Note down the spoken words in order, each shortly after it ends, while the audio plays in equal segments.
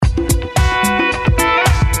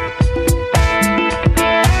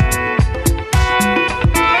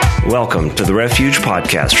to the Refuge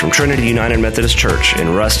Podcast from Trinity United Methodist Church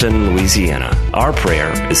in Ruston, Louisiana. Our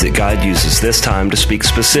prayer is that God uses this time to speak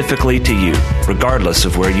specifically to you, regardless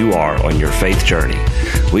of where you are on your faith journey.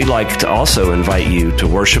 We'd like to also invite you to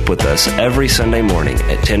worship with us every Sunday morning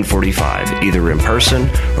at 10:45, either in person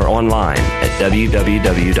or online at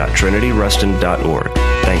www.trinityruston.org.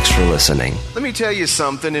 Thanks for listening. Let me tell you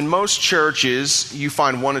something. In most churches, you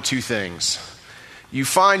find one of two things. You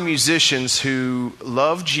find musicians who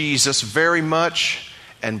love Jesus very much,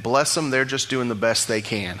 and bless them, they're just doing the best they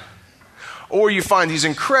can. Or you find these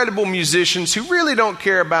incredible musicians who really don't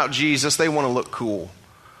care about Jesus. They want to look cool.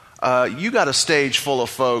 You got a stage full of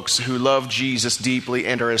folks who love Jesus deeply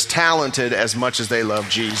and are as talented as much as they love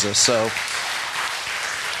Jesus. So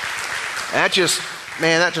that just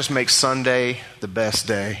makes Sunday the best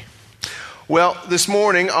day. Well, this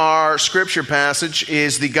morning our scripture passage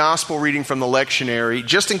is the gospel reading from the lectionary.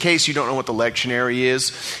 Just in case you don't know what the lectionary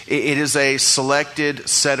is, it is a selected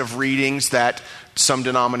set of readings that some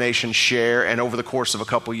denominations share, and over the course of a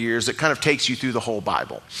couple years, it kind of takes you through the whole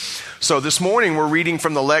Bible. So this morning we're reading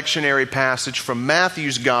from the lectionary passage from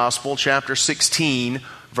Matthew's Gospel, chapter 16,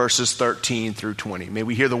 verses 13 through 20. May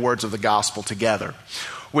we hear the words of the gospel together.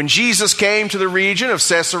 When Jesus came to the region of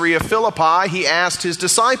Caesarea Philippi, he asked his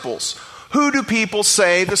disciples, "Who do people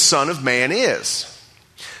say the Son of Man is?"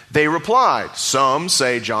 They replied, "Some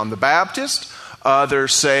say John the Baptist,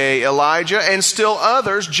 others say Elijah, and still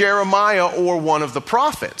others Jeremiah or one of the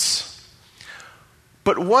prophets."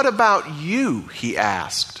 "But what about you?" he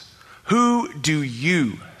asked. "Who do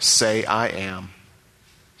you say I am?"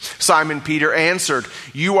 Simon Peter answered,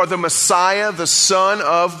 "You are the Messiah, the Son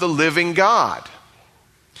of the living God."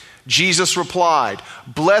 Jesus replied,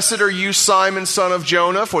 "Blessed are you, Simon, son of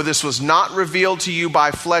Jonah, for this was not revealed to you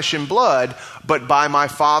by flesh and blood, but by my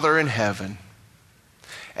Father in heaven.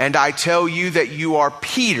 And I tell you that you are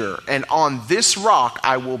Peter, and on this rock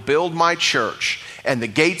I will build my church, and the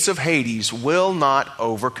gates of Hades will not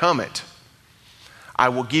overcome it. I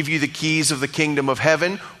will give you the keys of the kingdom of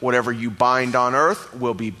heaven. Whatever you bind on earth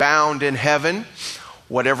will be bound in heaven.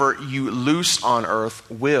 Whatever you loose on earth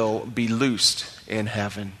will be loosed in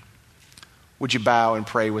heaven." Would you bow and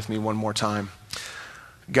pray with me one more time?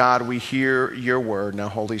 God, we hear your word. Now,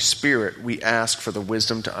 Holy Spirit, we ask for the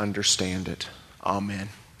wisdom to understand it. Amen.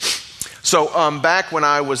 So back when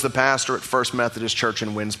I was the pastor at First Methodist Church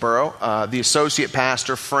in Winsboro, the associate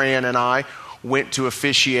pastor, Fran, and I went to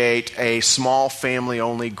officiate a small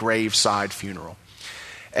family-only graveside funeral.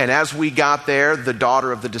 And as we got there, the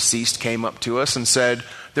daughter of the deceased came up to us and said,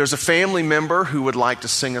 "There's a family member who would like to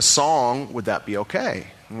sing a song. Would that be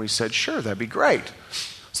okay?" And we said, "Sure, that'd be great."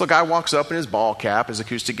 So the guy walks up in his ball cap, his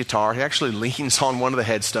acoustic guitar. He actually leans on one of the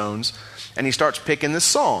headstones, and he starts picking this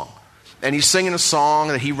song. And he's singing a song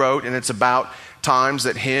that he wrote, and it's about times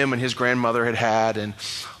that him and his grandmother had, and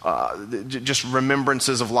just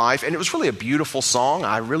remembrances of life. And it was really a beautiful song.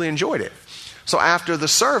 I really enjoyed it. So after the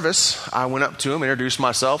service, I went up to him, introduced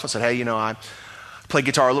myself. I said, "Hey, I play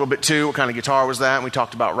guitar a little bit too. What kind of guitar was that?" And we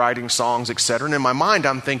talked about writing songs, etc. And in my mind,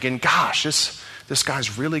 I'm thinking, gosh, this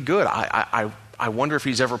guy's really good. I wonder if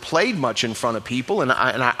he's ever played much in front of people, and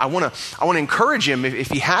I want to encourage him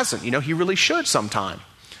if he hasn't. He really should sometime.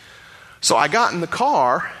 So I got in the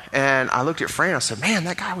car and I looked at Fran. I said, "Man,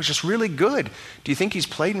 that guy was just really good. Do you think he's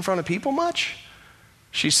played in front of people much?"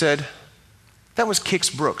 She said, "That was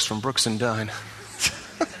Kix Brooks from Brooks and Dunn."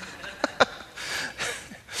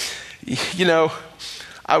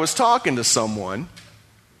 I was talking to someone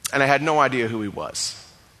and I had no idea who he was.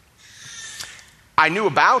 I knew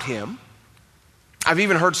about him. I've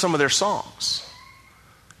even heard some of their songs.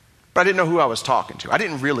 But I didn't know who I was talking to. I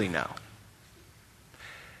didn't really know.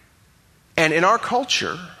 And in our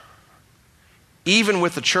culture, even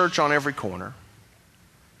with the church on every corner,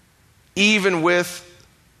 even with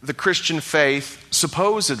the Christian faith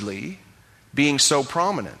supposedly being so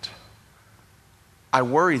prominent, I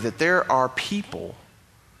worry that there are people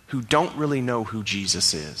who don't really know who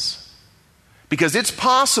Jesus is. Because it's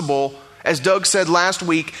possible, as Doug said last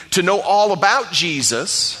week, to know all about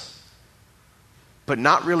Jesus, but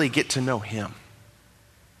not really get to know him.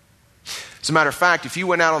 As a matter of fact, if you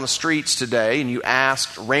went out on the streets today and you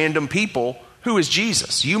asked random people, "Who is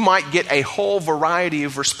Jesus?" you might get a whole variety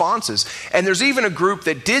of responses. And there's even a group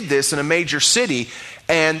that did this in a major city,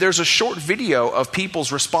 and there's a short video of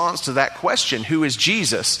people's response to that question, "Who is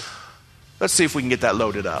Jesus?" Let's see if we can get that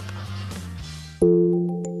loaded up.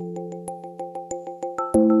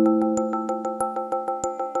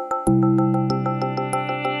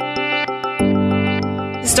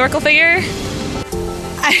 Historical figure?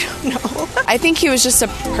 I don't know. I think he was just a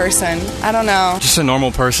person. I don't know. Just a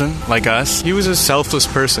normal person like us. He was a selfless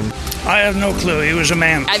person. I have no clue. He was a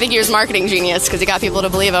man. I think he was a marketing genius because he got people to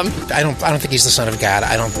believe him. I don't think he's the Son of God.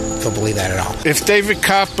 I don't believe that at all. If David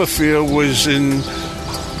Copperfield was in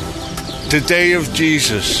the day of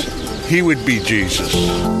Jesus, he would be Jesus.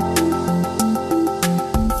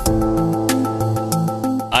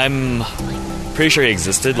 I'm pretty sure he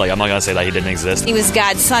existed. I'm not going to say that he didn't exist. He was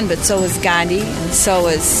God's son, but so was Gandhi, and so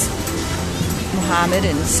was Muhammad,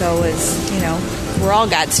 and so was, we're all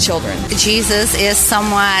God's children. Jesus is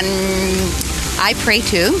someone I pray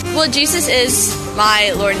to. Well, Jesus is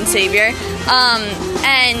my Lord and Savior.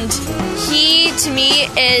 And he, to me,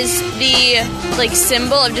 is the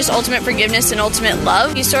symbol of just ultimate forgiveness and ultimate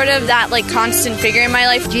love. He's sort of that constant figure in my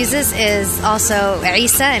life. Jesus is also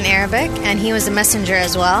Isa in Arabic, and he was a messenger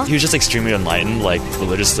as well. He was just extremely enlightened,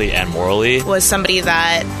 religiously and morally. Was somebody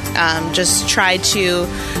that just tried to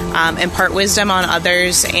impart wisdom on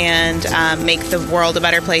others and make the world a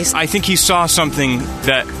better place. I think he saw something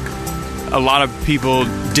that a lot of people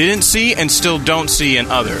didn't see and still don't see in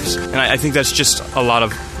others. And I think that's just a lot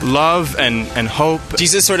of love and hope.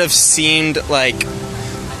 Jesus sort of seemed like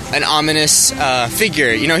an ominous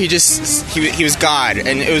figure. He was God,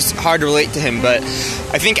 and it was hard to relate to him. But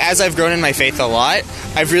I think as I've grown in my faith a lot,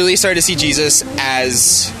 I've really started to see Jesus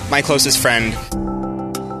as my closest friend.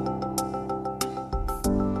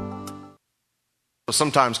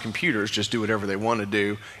 Sometimes computers just do whatever they want to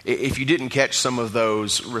do. If you didn't catch some of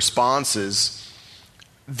those responses,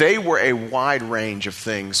 they were a wide range of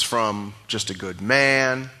things, from just a good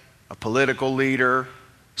man, a political leader.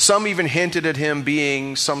 Some even hinted at him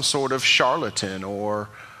being some sort of charlatan or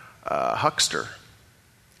huckster.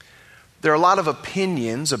 There are a lot of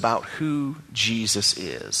opinions about who Jesus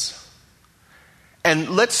is. And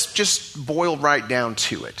let's just boil right down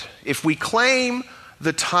to it. If we claim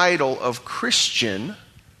the title of Christian,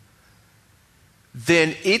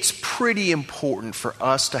 then it's pretty important for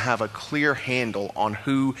us to have a clear handle on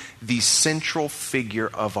who the central figure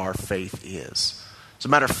of our faith is. As a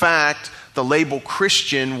matter of fact, the label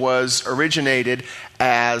Christian was originated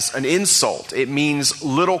as an insult. It means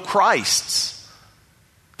little Christs.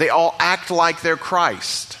 They all act like they're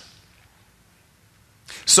Christ.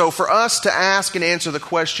 So for us to ask and answer the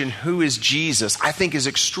question, who is Jesus, I think is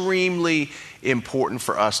extremely important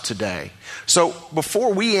for us today. So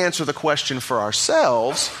before we answer the question for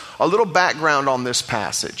ourselves, a little background on this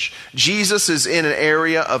passage. Jesus is in an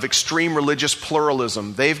area of extreme religious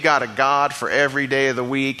pluralism. They've got a God for every day of the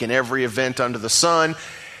week and every event under the sun,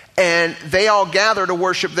 and they all gather to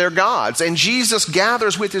worship their gods. And Jesus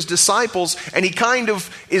gathers with his disciples, and he kind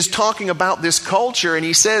of is talking about this culture, and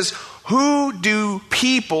he says, who do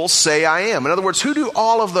people say I am? In other words, who do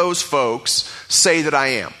all of those folks say that I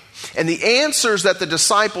am? And the answers that the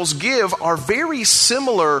disciples give are very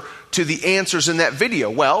similar to the answers in that video.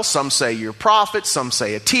 Well, some say you're a prophet, some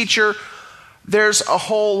say a teacher. There's a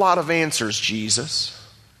whole lot of answers, Jesus.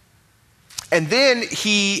 And then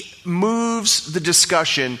he moves the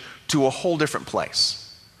discussion to a whole different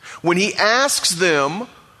place. When he asks them,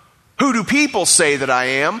 who do people say that I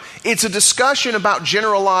am? It's a discussion about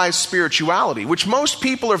generalized spirituality, which most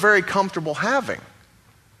people are very comfortable having.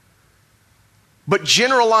 But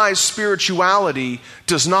generalized spirituality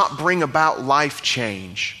does not bring about life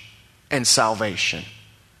change and salvation.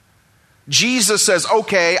 Jesus says,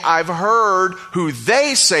 okay, I've heard who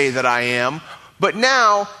they say that I am, but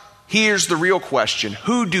now here's the real question.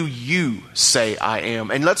 Who do you say I am?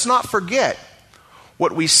 And let's not forget,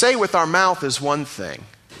 what we say with our mouth is one thing.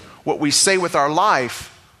 What we say with our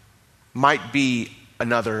life might be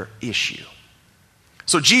another issue.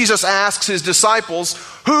 So Jesus asks his disciples,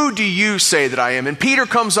 who do you say that I am? And Peter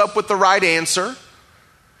comes up with the right answer,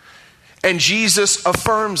 and Jesus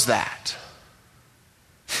affirms that.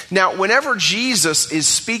 Now, whenever Jesus is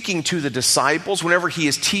speaking to the disciples, whenever he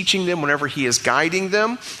is teaching them, whenever he is guiding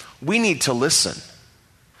them, we need to listen.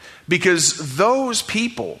 Because those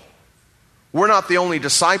people were not the only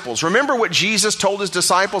disciples. Remember what Jesus told his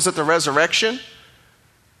disciples at the resurrection?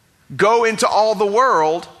 Go into all the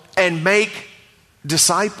world and make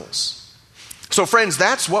disciples. So friends,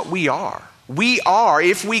 that's what we are. We are,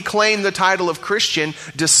 if we claim the title of Christian,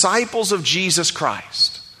 disciples of Jesus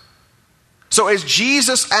Christ. So as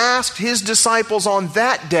Jesus asked his disciples on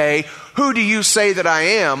that day, who do you say that I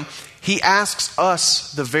am? He asks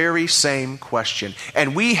us the very same question.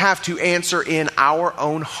 And we have to answer in our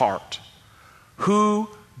own heart. Who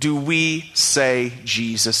do we say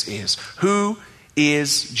Jesus is? Who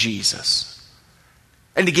is Jesus?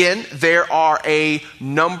 And again, there are a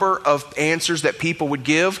number of answers that people would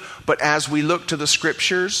give, but as we look to the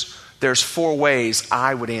scriptures, there's 4 ways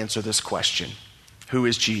I would answer this question. Who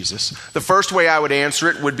is Jesus? The first way I would answer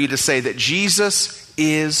it would be to say that Jesus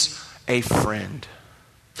is a friend.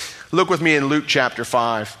 Look with me in Luke chapter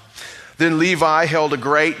 5. Then Levi held a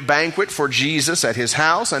great banquet for Jesus at his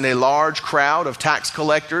house, and a large crowd of tax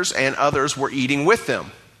collectors and others were eating with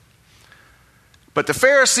them. But the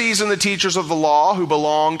Pharisees and the teachers of the law who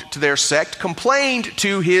belonged to their sect complained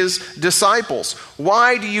to his disciples,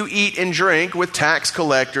 "Why do you eat and drink with tax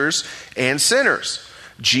collectors and sinners?"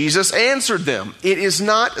 Jesus answered them, "It is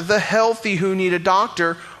not the healthy who need a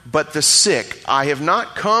doctor, but the sick. I have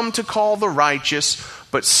not come to call the righteous,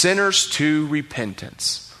 but sinners to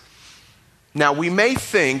repentance." Now, we may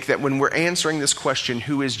think that when we're answering this question,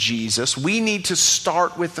 who is Jesus, we need to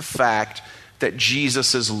start with the fact that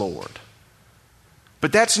Jesus is Lord.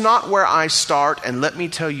 But that's not where I start, and let me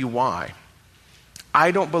tell you why.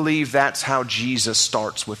 I don't believe that's how Jesus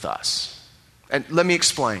starts with us. And let me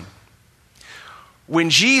explain. When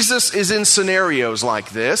Jesus is in scenarios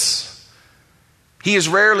like this, he is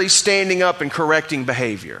rarely standing up and correcting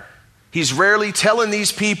behavior. He's rarely telling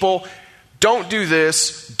these people, don't do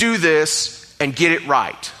this, and get it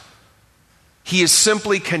right. He is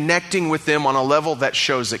simply connecting with them on a level that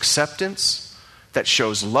shows acceptance, that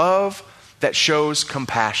shows love, that shows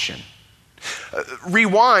compassion.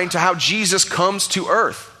 Rewind to how Jesus comes to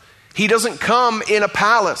earth. He doesn't come in a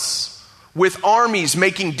palace with armies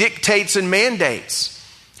making dictates and mandates.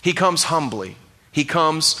 He comes humbly. He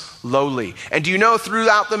comes lowly. And do you know,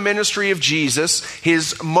 throughout the ministry of Jesus,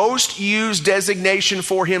 his most used designation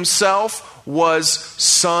for himself was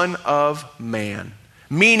Son of Man.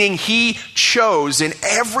 Meaning he chose in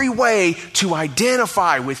every way to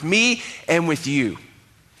identify with me and with you.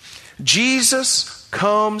 Jesus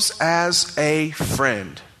comes as a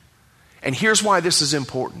friend. And here's why this is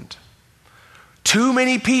important. Too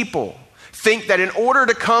many people think that in order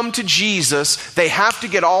to come to Jesus, they have to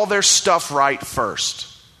get all their stuff right first.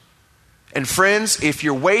 And friends, if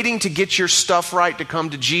you're waiting to get your stuff right to come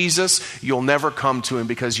to Jesus, you'll never come to him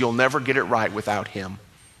because you'll never get it right without him.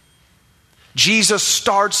 Jesus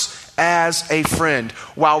starts as a friend.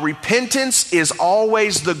 While repentance is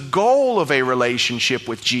always the goal of a relationship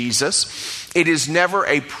with Jesus, it is never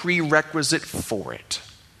a prerequisite for it.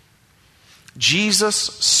 Jesus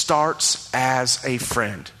starts as a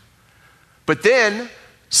friend. But then,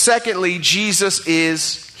 secondly, Jesus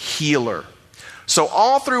is healer. So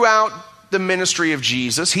all throughout the ministry of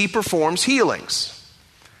Jesus, he performs healings.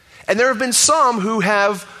 And there have been some who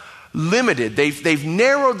have limited, they've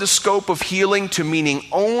narrowed the scope of healing to meaning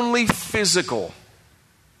only physical.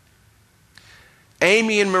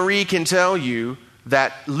 Amy and Marie can tell you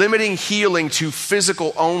that limiting healing to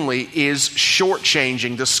physical only is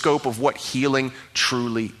shortchanging the scope of what healing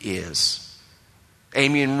truly is.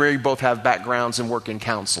 Amy and Marie both have backgrounds and work in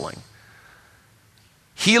counseling.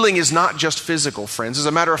 Healing is not just physical, friends. As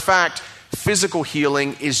a matter of fact, physical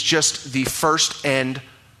healing is just the first and,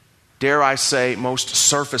 dare I say, most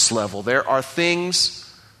surface level. There are things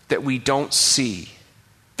that we don't see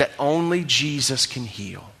that only Jesus can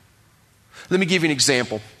heal. Let me give you an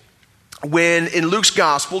example. When in Luke's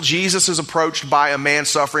gospel, Jesus is approached by a man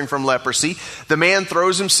suffering from leprosy, the man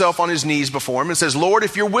throws himself on his knees before him and says, "Lord,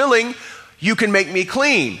 if you're willing, you can make me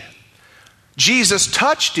clean." Jesus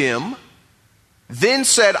touched him, then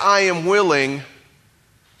said, "I am willing,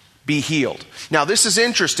 be healed." Now this is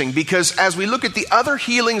interesting because as we look at the other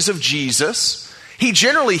healings of Jesus, he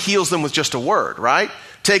generally heals them with just a word, right?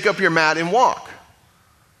 Take up your mat and walk.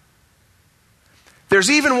 There's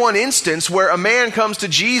even one instance where a man comes to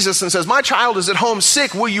Jesus and says, "My child is at home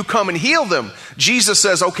sick, will you come and heal them?" Jesus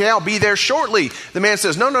says, "Okay, I'll be there shortly." The man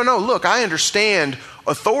says, No, look, I understand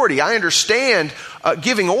authority. I understand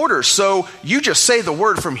giving orders. So you just say the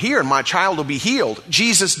word from here and my child will be healed.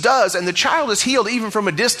 Jesus does, and the child is healed even from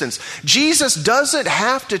a distance. Jesus doesn't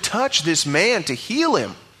have to touch this man to heal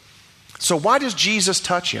him. So why does Jesus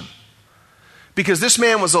touch him? Because this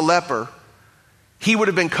man was a leper. He would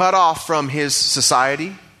have been cut off from his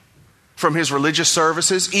society, from his religious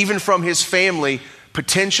services, even from his family,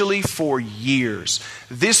 potentially for years.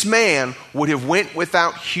 This man would have went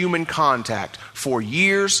without human contact for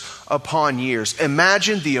years upon years.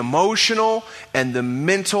 Imagine the emotional and the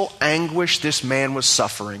mental anguish this man was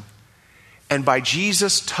suffering. And by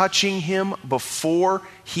Jesus touching him before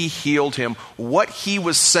he healed him, what he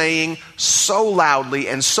was saying so loudly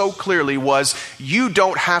and so clearly was, you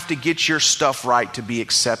don't have to get your stuff right to be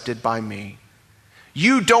accepted by me.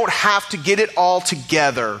 You don't have to get it all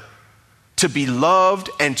together to be loved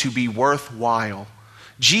and to be worthwhile.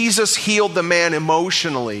 Jesus healed the man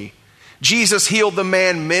emotionally. Jesus healed the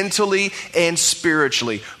man mentally and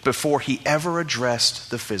spiritually before he ever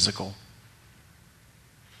addressed the physical.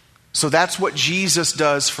 So that's what Jesus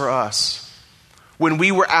does for us. When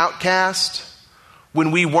we were outcast,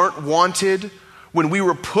 when we weren't wanted, when we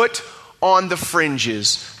were put on the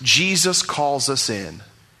fringes, Jesus calls us in.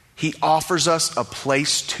 He offers us a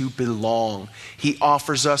place to belong. He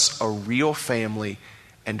offers us a real family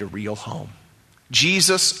and a real home.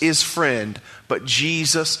 Jesus is friend, but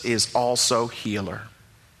Jesus is also healer.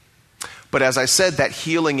 But as I said, that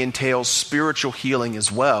healing entails spiritual healing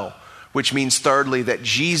as well, which means thirdly that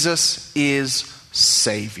Jesus is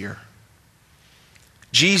Savior.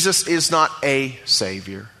 Jesus is not a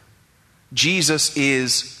Savior. Jesus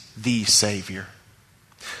is the Savior.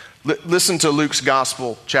 Listen to Luke's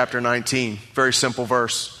Gospel, chapter 19. Very simple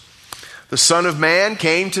verse. The Son of Man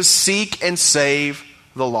came to seek and save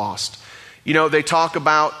the lost. You know, they talk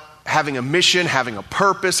about having a mission, having a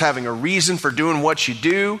purpose, having a reason for doing what you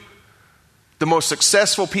do. The most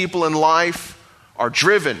successful people in life are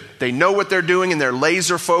driven. They know what they're doing and they're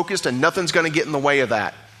laser focused, and nothing's going to get in the way of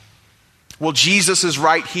that. Well, Jesus is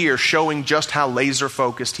right here showing just how laser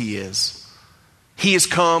focused he is. He has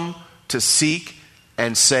come to seek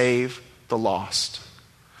and save the lost.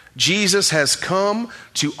 Jesus has come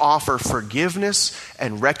to offer forgiveness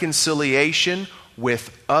and reconciliation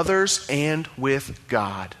with others and with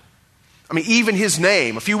God. I mean, even his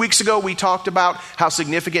name. A few weeks ago, we talked about how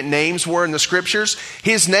significant names were in the scriptures.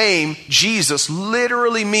 His name, Jesus,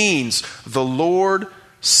 literally means the Lord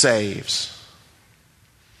saves.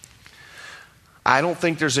 I don't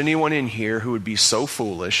think there's anyone in here who would be so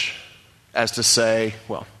foolish as to say,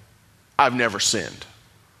 well, I've never sinned.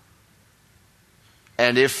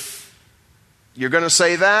 And if you're going to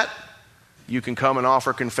say that, you can come and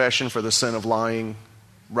offer confession for the sin of lying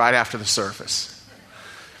right after the service.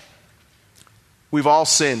 We've all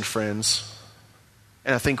sinned, friends,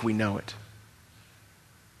 and I think we know it.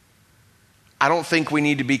 I don't think we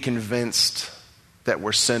need to be convinced that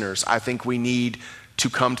we're sinners. I think we need to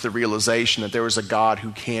come to the realization that there is a God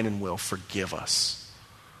who can and will forgive us.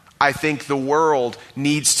 I think the world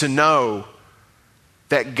needs to know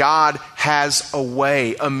that God has a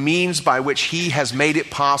way, a means by which he has made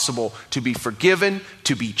it possible to be forgiven,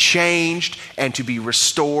 to be changed, and to be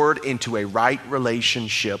restored into a right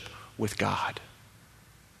relationship with God.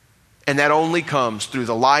 And that only comes through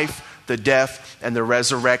the life, the death, and the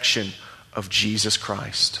resurrection of Jesus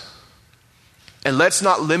Christ. And let's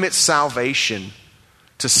not limit salvation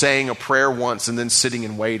to saying a prayer once and then sitting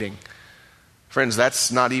and waiting. Friends,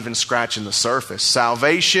 that's not even scratching the surface.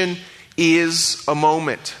 Salvation is a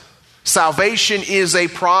moment. Salvation is a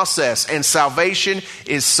process, and salvation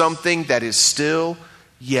is something that is still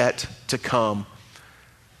yet to come.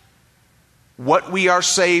 What we are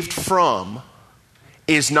saved from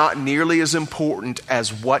is not nearly as important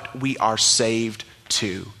as what we are saved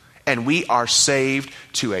to. And we are saved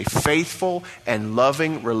to a faithful and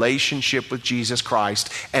loving relationship with Jesus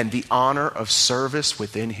Christ and the honor of service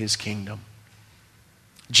within his kingdom.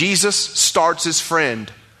 Jesus starts as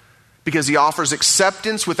friend because he offers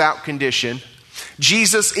acceptance without condition.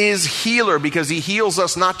 Jesus is healer because he heals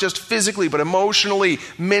us not just physically, but emotionally,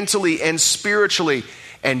 mentally, and spiritually.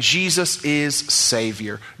 And Jesus is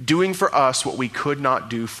Savior, doing for us what we could not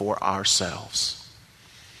do for ourselves.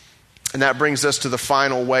 And that brings us to the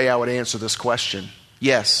final way I would answer this question.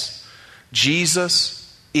 Yes,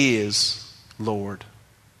 Jesus is Lord.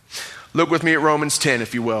 Look with me at Romans 10,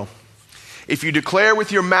 if you will. If you declare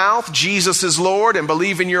with your mouth Jesus is Lord and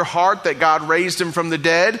believe in your heart that God raised him from the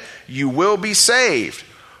dead, you will be saved.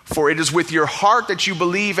 For it is with your heart that you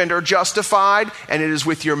believe and are justified, and it is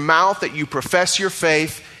with your mouth that you profess your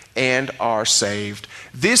faith and are saved.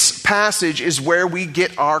 This passage is where we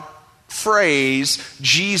get our phrase,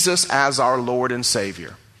 Jesus as our Lord and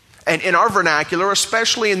Savior. And in our vernacular,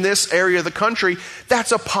 especially in this area of the country,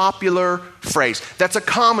 that's a popular phrase. That's a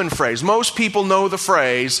common phrase. Most people know the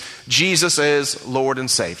phrase, Jesus is Lord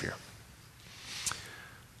and Savior.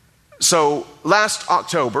 So last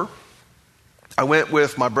October, I went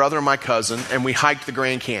with my brother and my cousin, and we hiked the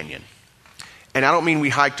Grand Canyon. And I don't mean we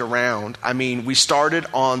hiked around. I mean, we started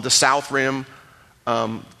on the South Rim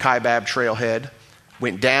Kaibab trailhead,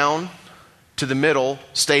 went down to the middle,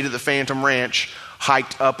 stayed at the Phantom Ranch,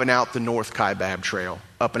 hiked up and out the North Kaibab Trail,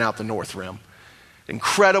 up and out the North Rim.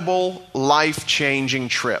 Incredible, life-changing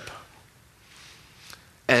trip.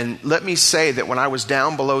 And let me say that when I was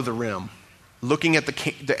down below the rim, looking at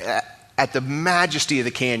the majesty of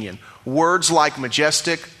the canyon, words like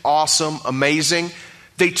majestic, awesome, amazing,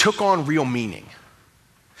 they took on real meaning.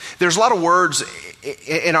 There's a lot of words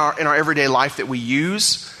in our everyday life that we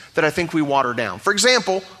use that I think we water down. For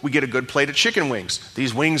example, we get a good plate of chicken wings.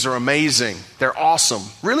 These wings are amazing. They're awesome.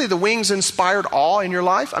 Really, the wings inspired awe in your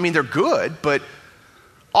life? I mean, they're good, but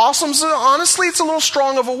awesome, honestly, it's a little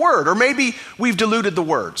strong of a word. Or maybe we've diluted the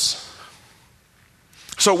words.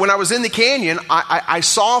 So when I was in the canyon, I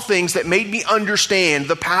saw things that made me understand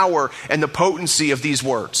the power and the potency of these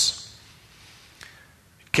words.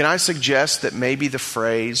 Can I suggest that maybe the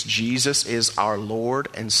phrase, Jesus is our Lord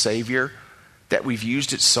and Savior, that we've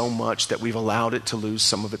used it so much that we've allowed it to lose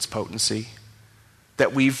some of its potency?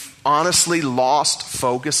 That we've honestly lost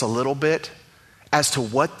focus a little bit as to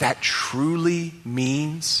what that truly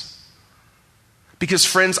means? Because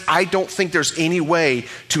friends, I don't think there's any way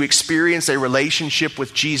to experience a relationship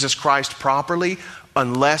with Jesus Christ properly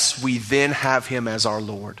unless we then have him as our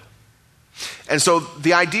Lord. And so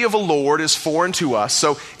the idea of a Lord is foreign to us.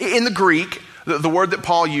 So in the Greek, the word that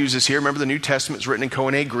Paul uses here, remember the New Testament is written in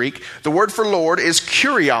Koine Greek. The word for Lord is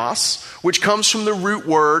kurios, which comes from the root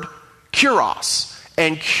word kuros.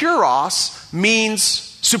 And kuros means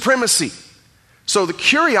supremacy. So the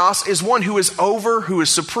kurios is one who is over, who is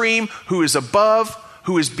supreme, who is above,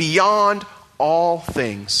 who is beyond all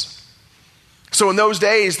things. So in those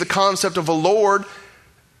days, the concept of a Lord,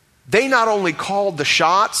 they not only called the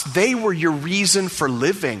shots, they were your reason for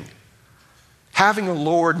living. Having a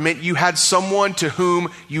Lord meant you had someone to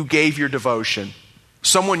whom you gave your devotion.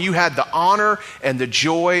 Someone you had the honor and the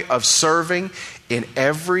joy of serving in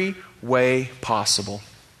every way possible.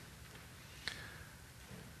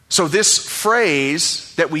 So this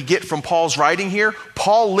phrase that we get from Paul's writing here,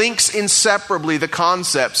 Paul links inseparably the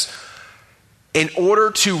concepts. In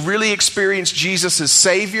order to really experience Jesus as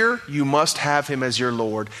Savior, you must have him as your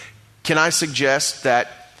Lord. Can I suggest that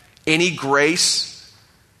any grace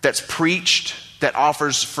that's preached that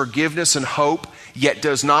offers forgiveness and hope, yet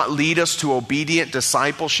does not lead us to obedient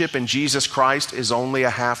discipleship in Jesus Christ is only a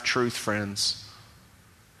half-truth, friends?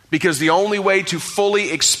 Because the only way to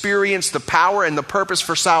fully experience the power and the purpose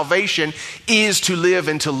for salvation is to live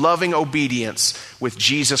into loving obedience with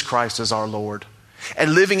Jesus Christ as our Lord.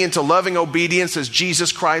 And living into loving obedience as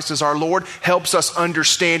Jesus Christ as our Lord helps us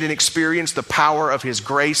understand and experience the power of his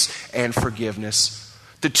grace and forgiveness.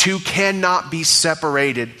 The two cannot be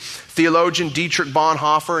separated. Theologian Dietrich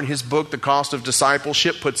Bonhoeffer in his book, The Cost of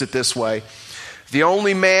Discipleship, puts it this way. The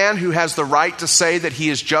only man who has the right to say that he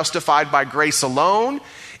is justified by grace alone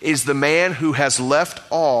is the man who has left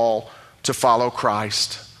all to follow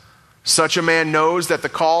Christ. Such a man knows that the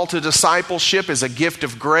call to discipleship is a gift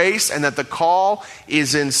of grace and that the call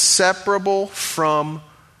is inseparable from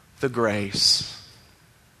the grace.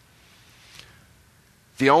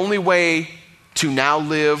 The only way to now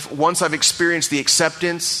live, once I've experienced the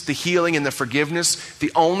acceptance, the healing, and the forgiveness,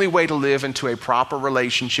 the only way to live into a proper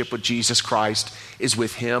relationship with Jesus Christ is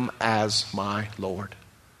with him as my Lord.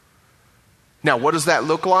 Now, what does that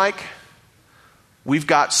look like? We've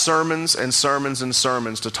got sermons and sermons and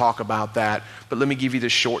sermons to talk about that, but let me give you the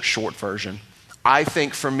short version. I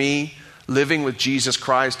think for me, living with Jesus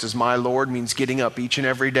Christ as my Lord means getting up each and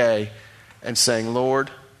every day and saying,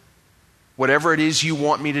 Lord, whatever it is you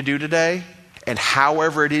want me to do today, and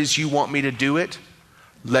however it is you want me to do it,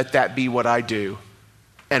 let that be what I do.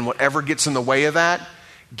 And whatever gets in the way of that,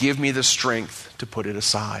 give me the strength to put it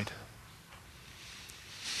aside.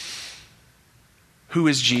 Who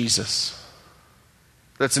is Jesus?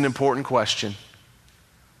 That's an important question.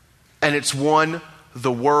 And it's one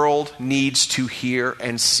the world needs to hear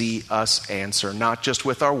and see us answer, not just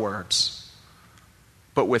with our words,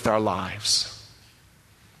 but with our lives.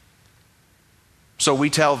 So we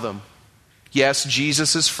tell them, yes,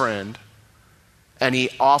 Jesus is friend, and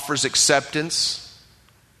he offers acceptance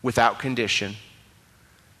without condition.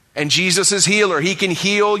 And Jesus is healer. He can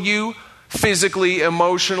heal you physically,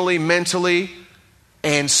 emotionally, mentally,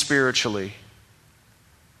 and spiritually.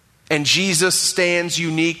 And Jesus stands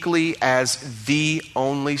uniquely as the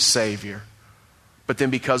only Savior. But then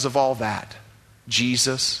because of all that,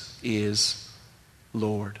 Jesus is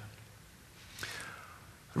Lord.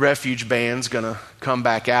 The Refuge Band's going to come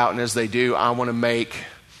back out, and as they do, I want to make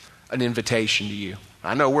an invitation to you.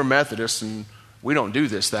 I know we're Methodists, and we don't do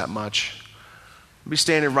this that much. I'll be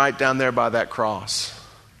standing right down there by that cross.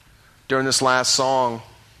 During this last song,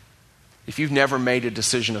 if you've never made a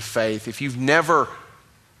decision of faith, if you've never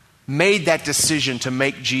made that decision to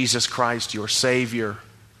make Jesus Christ your Savior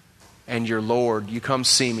and your Lord, you come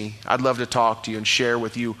see me. I'd love to talk to you and share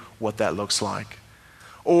with you what that looks like.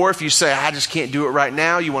 Or if you say, I just can't do it right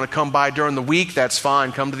now, you want to come by during the week, that's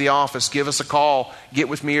fine. Come to the office, give us a call, get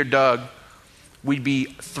with me or Doug. We'd be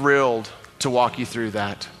thrilled to walk you through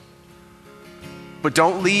that. But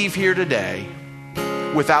don't leave here today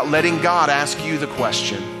without letting God ask you the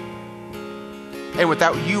question, and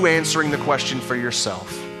without you answering the question for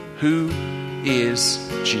yourself. Who is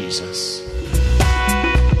Jesus?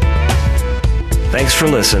 Thanks for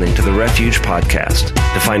listening to the Refuge Podcast.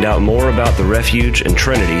 To find out more about the Refuge and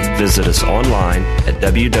Trinity, visit us online at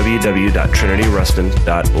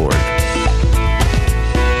www.trinityruston.org.